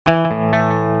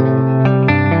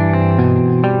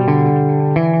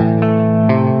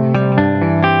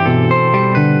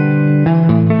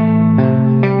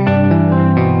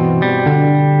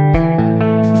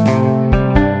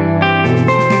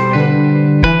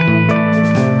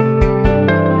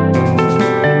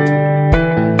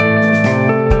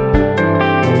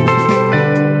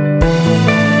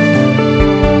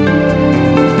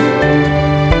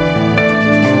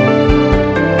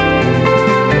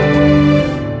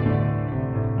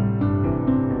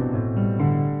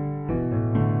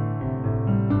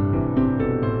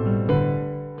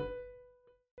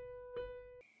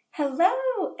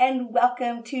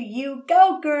welcome to You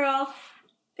Go Girl.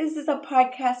 This is a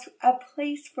podcast, a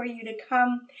place for you to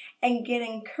come and get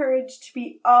encouraged to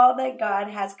be all that God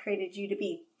has created you to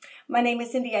be. My name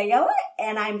is Cindy Ayala,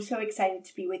 and I'm so excited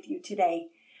to be with you today.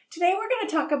 Today we're going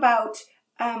to talk about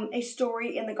a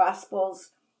story in the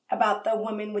Gospels about the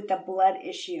woman with the blood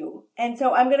issue. And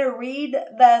so I'm going to read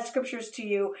the scriptures to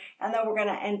you, and then we're going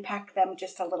to unpack them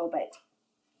just a little bit.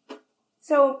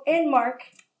 So in Mark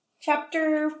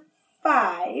chapter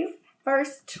 5,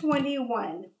 verse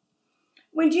 21,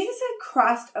 when Jesus had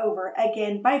crossed over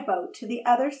again by boat to the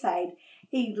other side,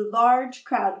 a large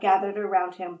crowd gathered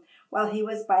around him while he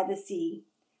was by the sea.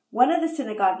 One of the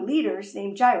synagogue leaders,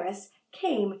 named Jairus,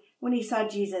 came when he saw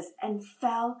Jesus and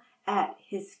fell at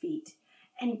his feet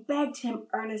and begged him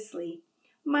earnestly,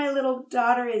 "My little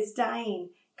daughter is dying.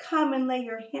 Come and lay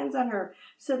your hands on her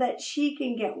so that she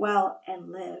can get well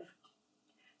and live."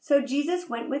 So Jesus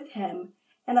went with him,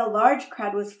 and a large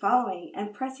crowd was following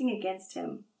and pressing against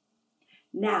him.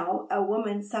 Now a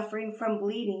woman suffering from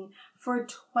bleeding for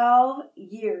 12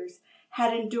 years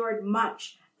had endured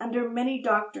much under many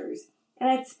doctors and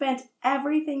had spent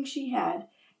everything she had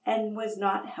and was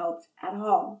not helped at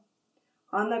all.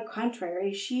 On the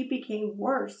contrary, she became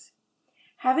worse.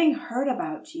 Having heard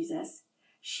about Jesus,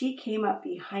 she came up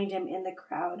behind him in the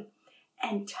crowd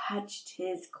and touched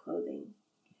his clothing.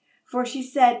 For she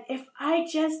said, "If I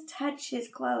just touch his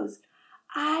clothes,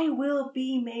 I will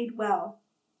be made well."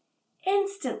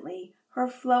 Instantly, her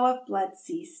flow of blood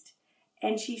ceased,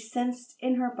 and she sensed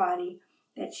in her body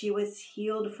that she was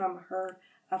healed from her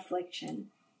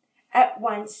affliction. At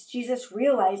once, Jesus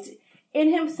realized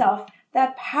in himself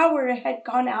that power had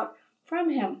gone out from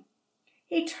him.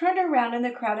 He turned around in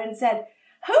the crowd and said,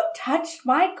 "Who touched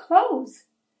my clothes?"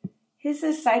 His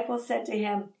disciples said to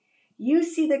him, "You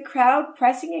see the crowd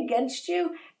pressing against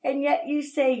you, and yet you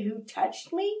say, 'Who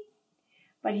touched me?'"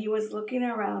 But he was looking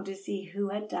around to see who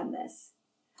had done this.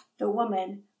 The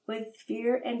woman, with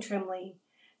fear and trembling,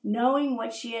 knowing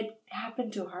what she had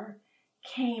happened to her,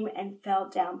 came and fell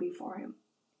down before him.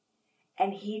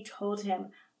 And she told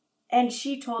him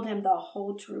the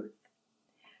whole truth.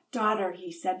 "Daughter,"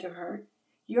 he said to her,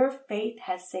 "your faith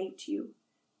has saved you.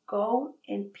 Go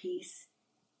in peace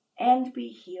and be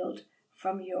healed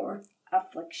from your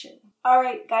affliction." All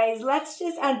right, guys, let's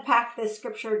just unpack this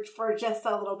scripture for just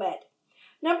a little bit.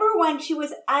 Number one, she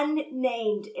was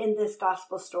unnamed in this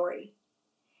gospel story.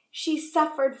 She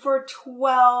suffered for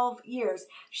 12 years.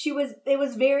 It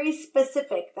was very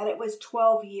specific that it was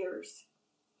 12 years.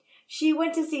 She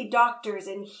went to see doctors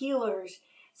and healers,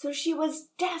 so she was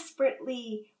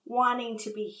desperately wanting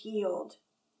to be healed.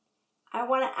 I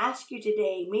want to ask you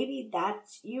today, maybe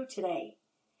that's you today.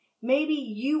 Maybe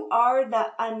you are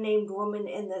the unnamed woman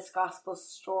in this gospel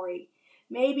story.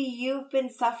 Maybe you've been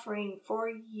suffering for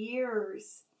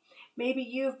years. Maybe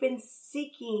you've been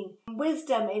seeking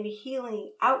wisdom and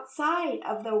healing outside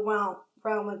of the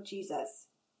realm of Jesus.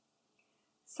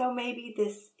 So maybe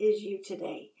this is you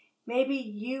today. Maybe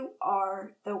you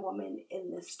are the woman in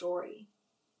this story.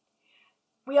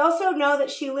 We also know that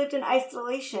she lived in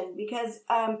isolation because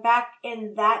back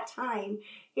in that time,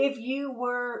 if you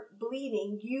were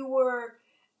bleeding, you were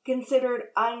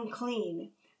considered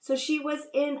unclean. So she was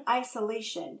in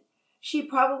isolation. She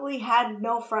probably had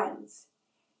no friends.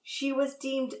 She was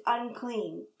deemed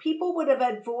unclean. People would have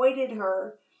avoided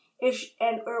her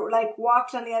or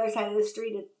walked on the other side of the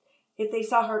street if they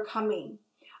saw her coming.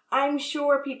 I'm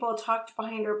sure people talked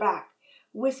behind her back,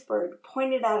 whispered,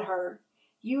 pointed at her.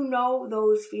 You know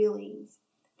those feelings.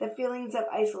 The feelings of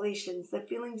isolation, the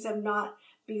feelings of not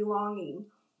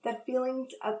belonging, the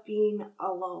feelings of being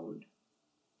alone.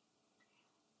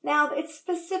 Now, it's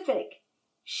specific.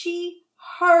 She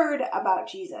heard about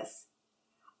Jesus.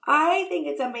 I think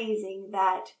it's amazing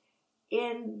that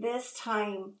in this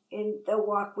time in the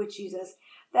walk with Jesus,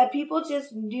 that people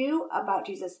just knew about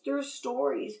Jesus through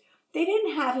stories. They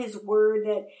didn't have his word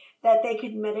that they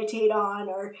could meditate on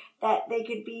or that they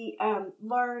could be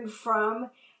learned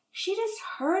from. She just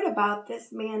heard about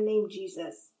this man named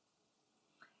Jesus.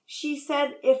 She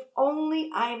said, "If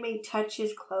only I may touch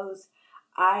his clothes,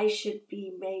 I should be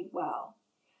made well."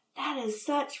 That is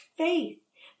such faith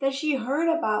that she heard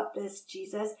about this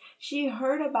Jesus. She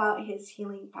heard about his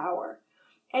healing power.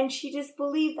 And she just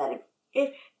believed that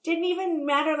it didn't even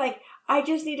matter, I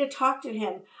just need to talk to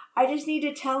him. I just need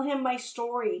to tell him my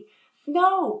story.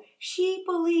 No, she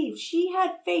believed, she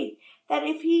had faith that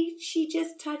if she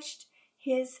just touched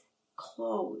his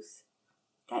clothes,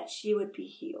 that she would be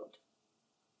healed.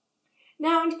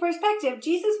 Now, in perspective,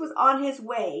 Jesus was on his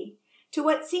way to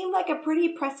what seemed like a pretty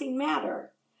pressing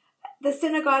matter. The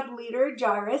synagogue leader,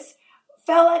 Jairus,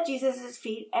 fell at Jesus'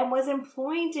 feet and was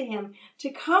imploring to him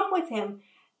to come with him,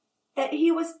 that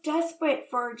he was desperate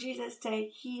for Jesus to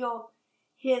heal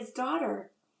his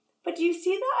daughter. But do you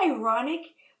see the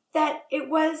ironic that it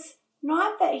was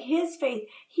not that his faith,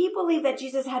 he believed that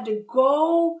Jesus had to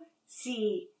go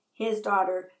see his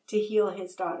daughter to heal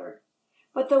his daughter.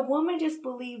 But the woman just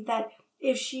believed that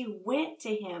if she went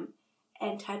to him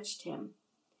and touched him,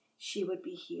 she would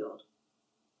be healed.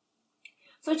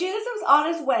 So Jesus was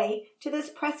on his way to this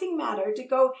pressing matter to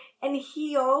go and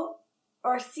heal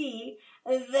or see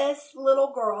this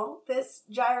little girl, this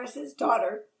Jairus'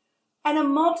 daughter, and a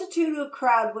multitude of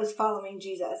crowd was following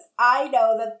Jesus. I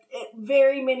know that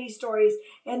very many stories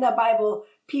in the Bible,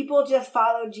 people just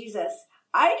followed Jesus.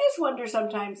 I just wonder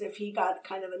sometimes if he got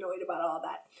kind of annoyed about all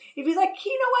that. If he's like,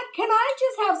 you know what, can I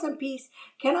just have some peace?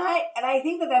 Can I? And I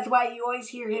think that that's why you always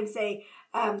hear him say,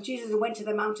 Jesus went to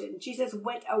the mountain. Jesus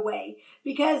went away.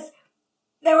 Because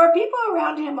there were people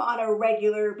around him on a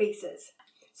regular basis.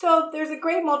 So there's a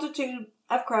great multitude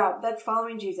of crowd that's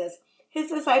following Jesus.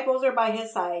 His disciples are by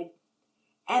his side.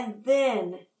 And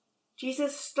then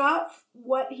Jesus stopped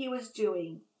what he was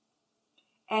doing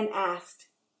and asked,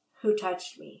 who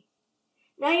touched me?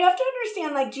 Now you have to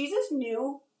understand, like, Jesus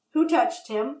knew who touched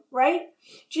him, right?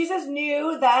 Jesus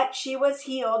knew that she was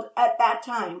healed at that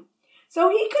time. So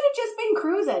he could have just been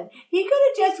cruising. He could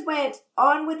have just went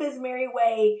on with his merry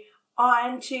way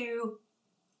on to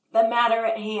the matter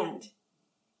at hand.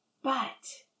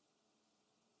 But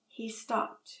he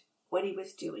stopped what he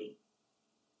was doing.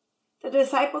 The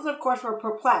disciples, of course, were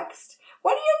perplexed.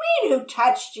 What do you mean, who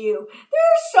touched you? There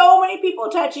are so many people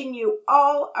touching you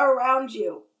all around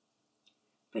you.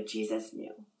 But Jesus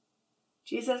knew.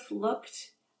 Jesus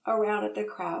looked around at the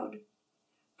crowd,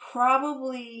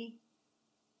 probably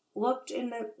looked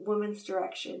in the woman's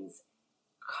directions,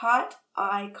 caught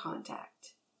eye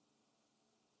contact,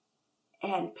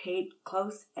 and paid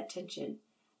close attention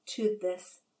to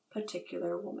this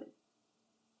particular woman.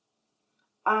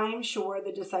 I'm sure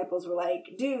the disciples were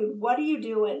like, dude, what are you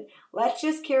doing? Let's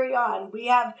just carry on. We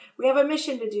have a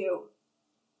mission to do.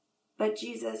 But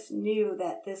Jesus knew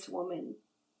that this woman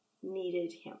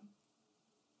needed him.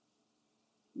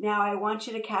 Now I want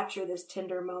you to capture this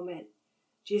tender moment.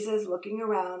 Jesus looking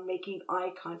around, making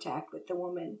eye contact with the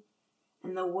woman,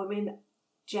 and the woman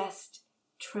just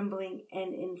trembling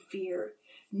and in fear,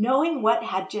 knowing what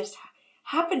had just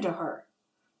happened to her,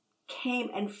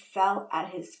 came and fell at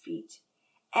his feet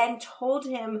and told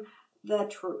him the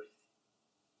truth.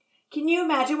 Can you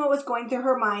imagine what was going through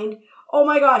her mind? Oh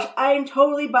my gosh, I am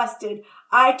totally busted.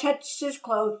 I touched his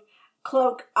cloak,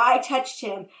 I touched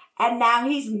him, and now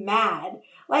he's mad.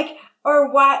 Like, or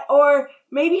what? Or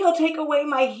maybe he'll take away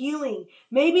my healing.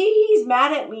 Maybe he's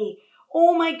mad at me.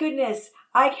 Oh my goodness,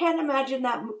 I can't imagine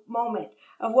that moment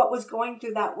of what was going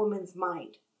through that woman's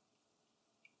mind.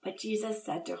 But Jesus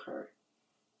said to her,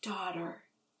 daughter.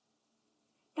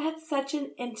 That's such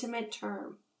an intimate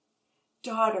term.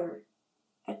 Daughter,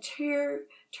 a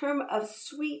term of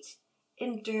sweet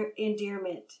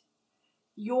endearment.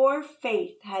 Your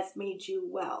faith has made you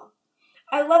well.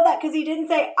 I love that because he didn't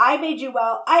say, I made you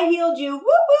well. I healed you. Woo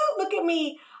woo, look at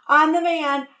me. I'm the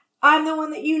man. I'm the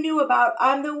one that you knew about.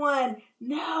 I'm the one.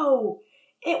 No,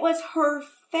 it was her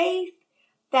faith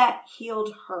that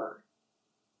healed her.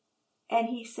 And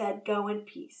he said, go in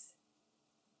peace.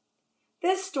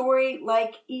 This story,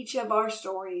 like each of our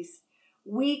stories,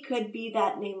 we could be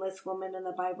that nameless woman in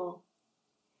the Bible.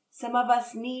 Some of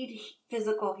us need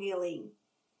physical healing.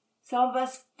 Some of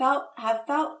us have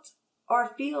felt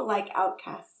or feel like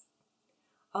outcasts.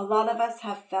 A lot of us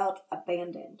have felt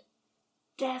abandoned,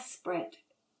 desperate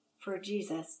for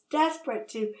Jesus, desperate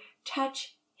to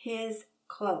touch his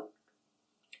cloak.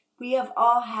 We have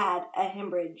all had a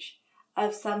hemorrhage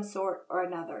of some sort or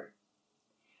another.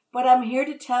 But I'm here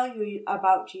to tell you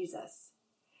about Jesus.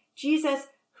 Jesus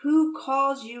who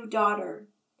calls you daughter.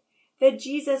 The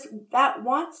Jesus that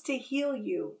wants to heal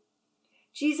you.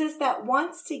 Jesus that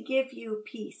wants to give you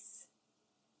peace.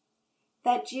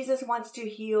 That Jesus wants to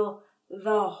heal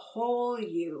the whole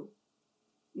you,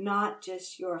 not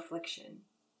just your affliction.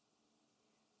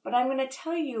 But I'm going to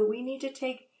tell you, we need to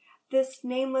take this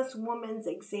nameless woman's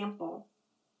example.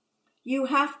 You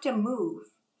have to move.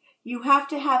 You have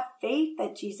to have faith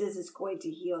that Jesus is going to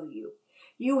heal you.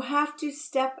 You have to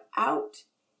step out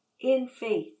in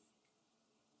faith.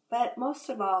 But most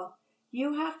of all,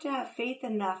 you have to have faith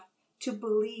enough to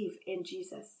believe in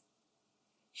Jesus.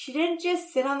 She didn't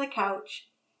just sit on the couch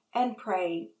and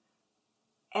pray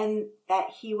and that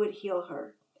he would heal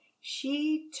her.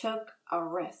 She took a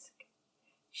risk.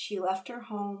 She left her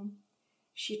home.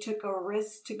 She took a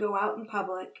risk to go out in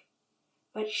public,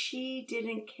 but she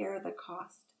didn't care the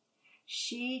cost.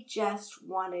 She just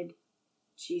wanted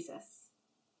Jesus.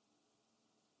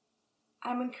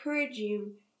 I'm encouraging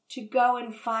you to go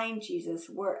and find Jesus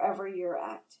wherever you're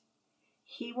at.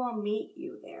 He will meet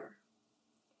you there.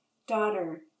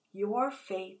 Daughter, your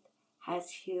faith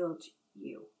has healed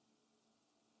you.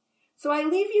 So I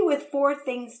leave you with 4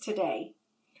 things today.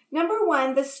 Number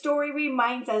 1, the story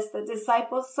reminds us the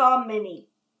disciples saw many.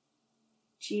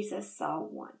 Jesus saw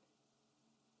one.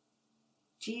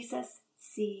 Jesus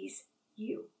sees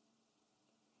you.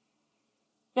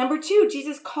 Number 2,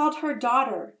 Jesus called her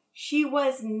daughter. She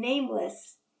was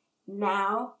nameless.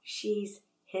 Now she's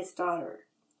his daughter.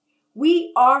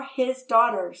 We are his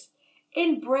daughters.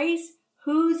 Embrace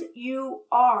whose you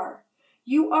are.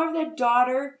 You are the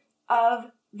daughter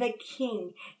of the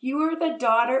King. You are the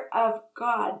daughter of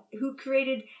God who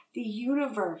created the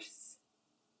universe.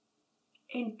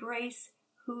 Embrace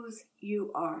whose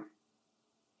you are.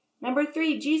 Number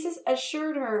 3, Jesus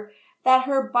assured her that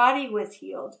her body was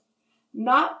healed,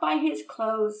 not by his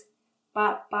clothes,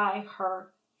 but by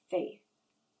her faith.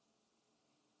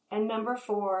 And number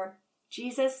 4,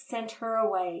 Jesus sent her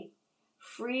away,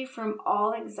 free from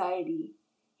all anxiety.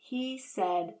 He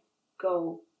said,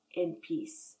 go in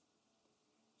peace.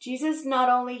 Jesus not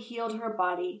only healed her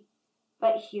body,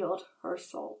 but healed her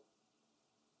soul.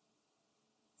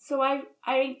 So I'm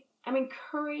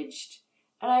encouraged,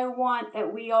 and I want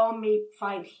that we all may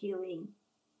find healing,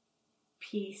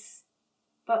 peace,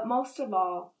 but most of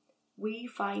all, we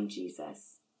find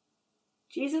Jesus.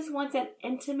 Jesus wants an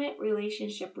intimate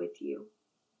relationship with you,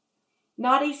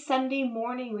 not a Sunday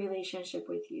morning relationship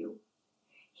with you.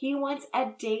 He wants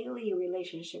a daily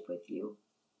relationship with you.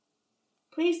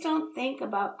 Please don't think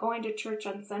about going to church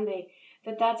on Sunday,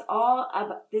 that's all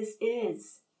about this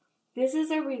is. This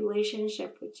is a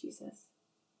relationship with Jesus.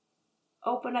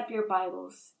 Open up your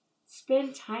Bibles.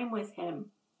 Spend time with him.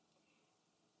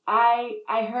 I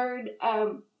heard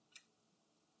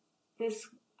this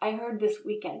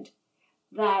weekend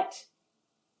that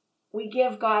we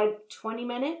give God 20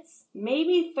 minutes,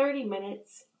 maybe 30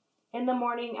 minutes in the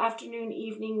morning, afternoon,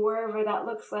 evening, wherever that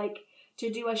looks like,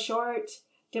 to do a short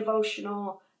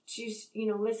devotional, to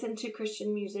listen to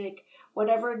Christian music,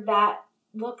 whatever that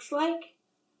looks like.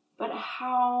 But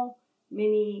how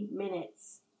many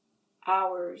minutes,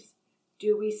 hours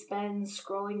do we spend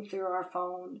scrolling through our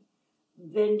phone,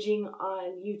 binging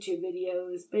on YouTube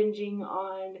videos, binging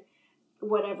on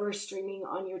whatever streaming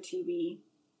on your TV?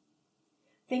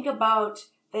 Think about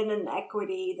the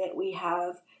inequity that we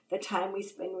have, the time we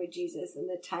spend with Jesus and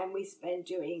the time we spend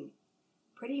doing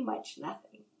pretty much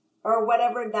nothing, or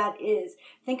whatever that is.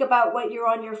 Think about what you're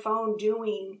on your phone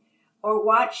doing or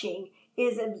watching.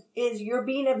 Is you're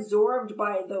being absorbed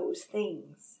by those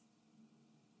things.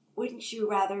 Wouldn't you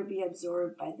rather be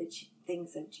absorbed by the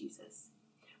things of Jesus?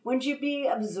 Wouldn't you be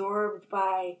absorbed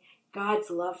by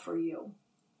God's love for you?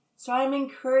 So I'm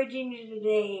encouraging you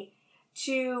today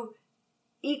to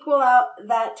equal out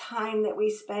that time that we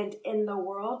spend in the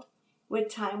world with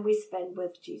time we spend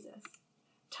with Jesus,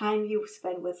 time you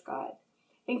spend with God.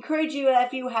 Encourage you,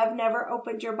 if you have never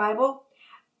opened your Bible,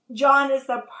 John is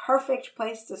the perfect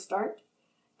place to start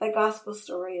the gospel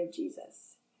story of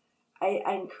Jesus. I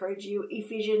encourage you.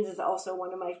 Ephesians is also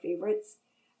one of my favorites.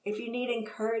 If you need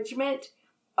encouragement,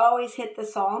 always hit the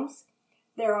Psalms.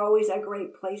 They're always a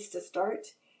great place to start.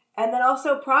 And then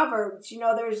also Proverbs.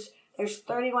 There's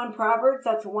 31 Proverbs.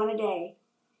 That's one a day.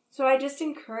 So I just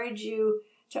encourage you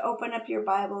to open up your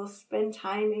Bible, spend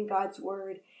time in God's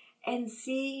Word, and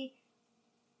see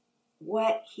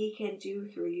what he can do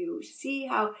through you. See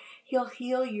how he'll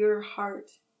heal your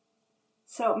heart.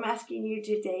 So I'm asking you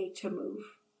today to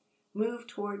move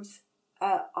towards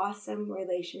an awesome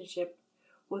relationship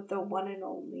with the one and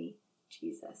only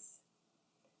Jesus.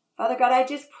 Father God, I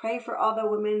just pray for all the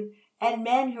women and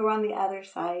men who are on the other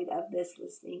side of this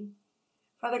listening.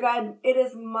 Father God, it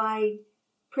is my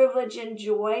privilege and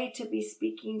joy to be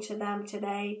speaking to them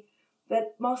today,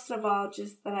 but most of all,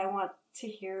 just that I want to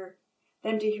hear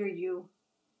them to hear you,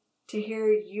 to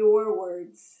hear your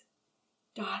words.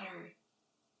 Daughter,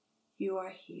 you are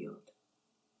healed.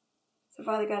 So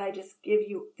Father God, I just give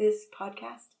you this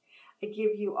podcast. I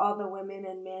give you all the women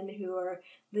and men who are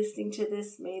listening to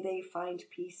this. May they find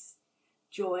peace,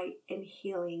 joy, and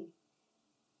healing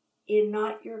in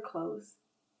not your clothes,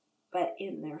 but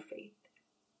in their faith.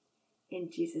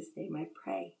 In Jesus' name I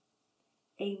pray.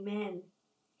 Amen.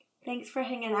 Thanks for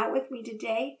hanging out with me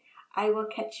today. I will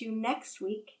catch you next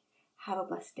week. Have a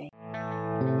blessed day.